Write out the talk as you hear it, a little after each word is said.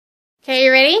Okay,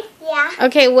 you ready? Yeah.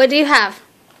 Okay, what do you have?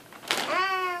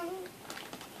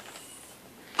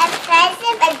 A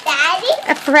present from Daddy?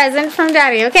 A present from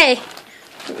Daddy. Okay.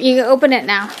 You can open it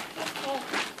now.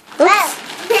 Okay. Oops.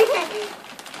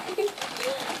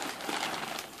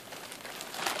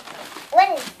 What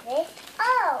is this?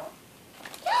 Oh.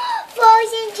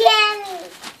 Frozen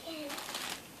jammies.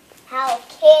 How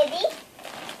kitty?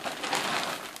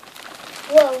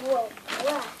 Whoa.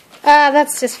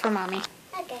 That's just for Mommy.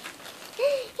 Okay. Here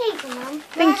you go, Mom.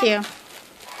 Thank you.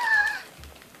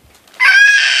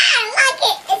 I like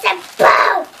it. It's a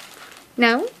bow.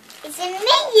 No? It's a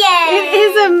minion. It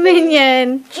is a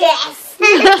minion. Yes.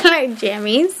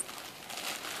 Jammies.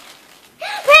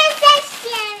 Princess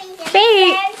jammies.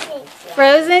 Wait.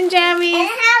 Frozen jammies. And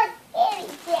how kitty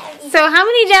jammies. So how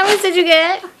many jammies did you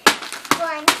get?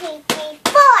 1, 2, 3,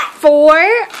 4. 4?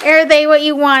 Are they what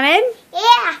you wanted?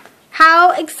 Yeah.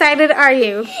 How excited are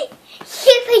you?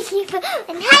 Super.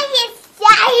 And I'm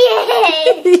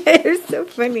excited. You're so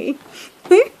funny.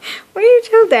 What do you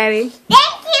tell Daddy?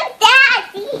 Thank you,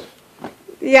 Daddy.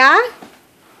 Yeah?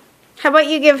 How about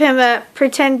you give him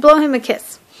blow him a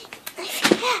kiss?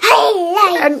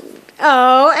 I like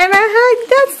And a hug.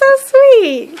 That's so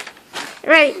sweet.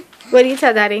 Right. What do you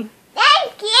tell Daddy?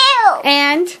 Thank you.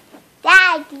 And?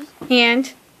 Daddy.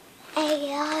 I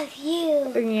love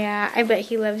you. Yeah, I bet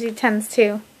he loves you tons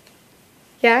too.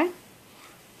 Yeah?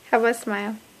 How about a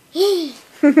smile?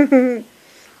 Say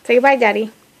goodbye,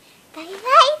 Daddy. Bye-bye.